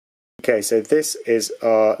Okay, so this is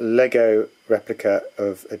our Lego replica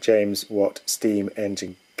of a James Watt steam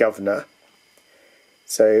engine governor.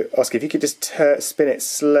 So Oscar, if you could just spin it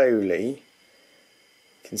slowly,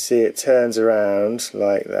 you can see it turns around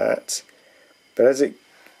like that. But as it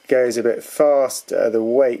goes a bit faster, the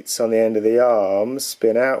weights on the end of the arms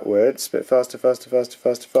spin outwards, a bit faster, faster, faster,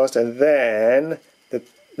 faster, faster, and then the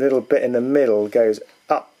little bit in the middle goes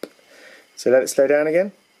up. So let it slow down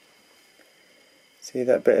again. See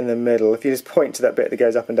that bit in the middle? If you just point to that bit that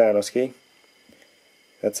goes up and down, Oski.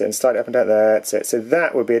 That's it, and slide it up and down, that's it. So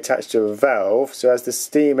that would be attached to a valve, so as the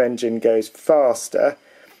steam engine goes faster,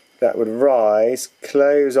 that would rise,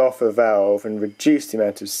 close off a valve and reduce the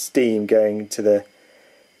amount of steam going to the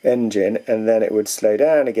engine, and then it would slow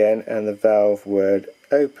down again and the valve would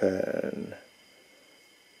open.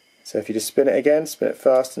 So if you just spin it again, spin it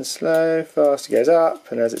fast and slow, fast it goes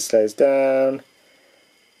up, and as it slows down,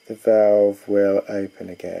 the valve will open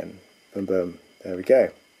again. Boom, boom. There we go.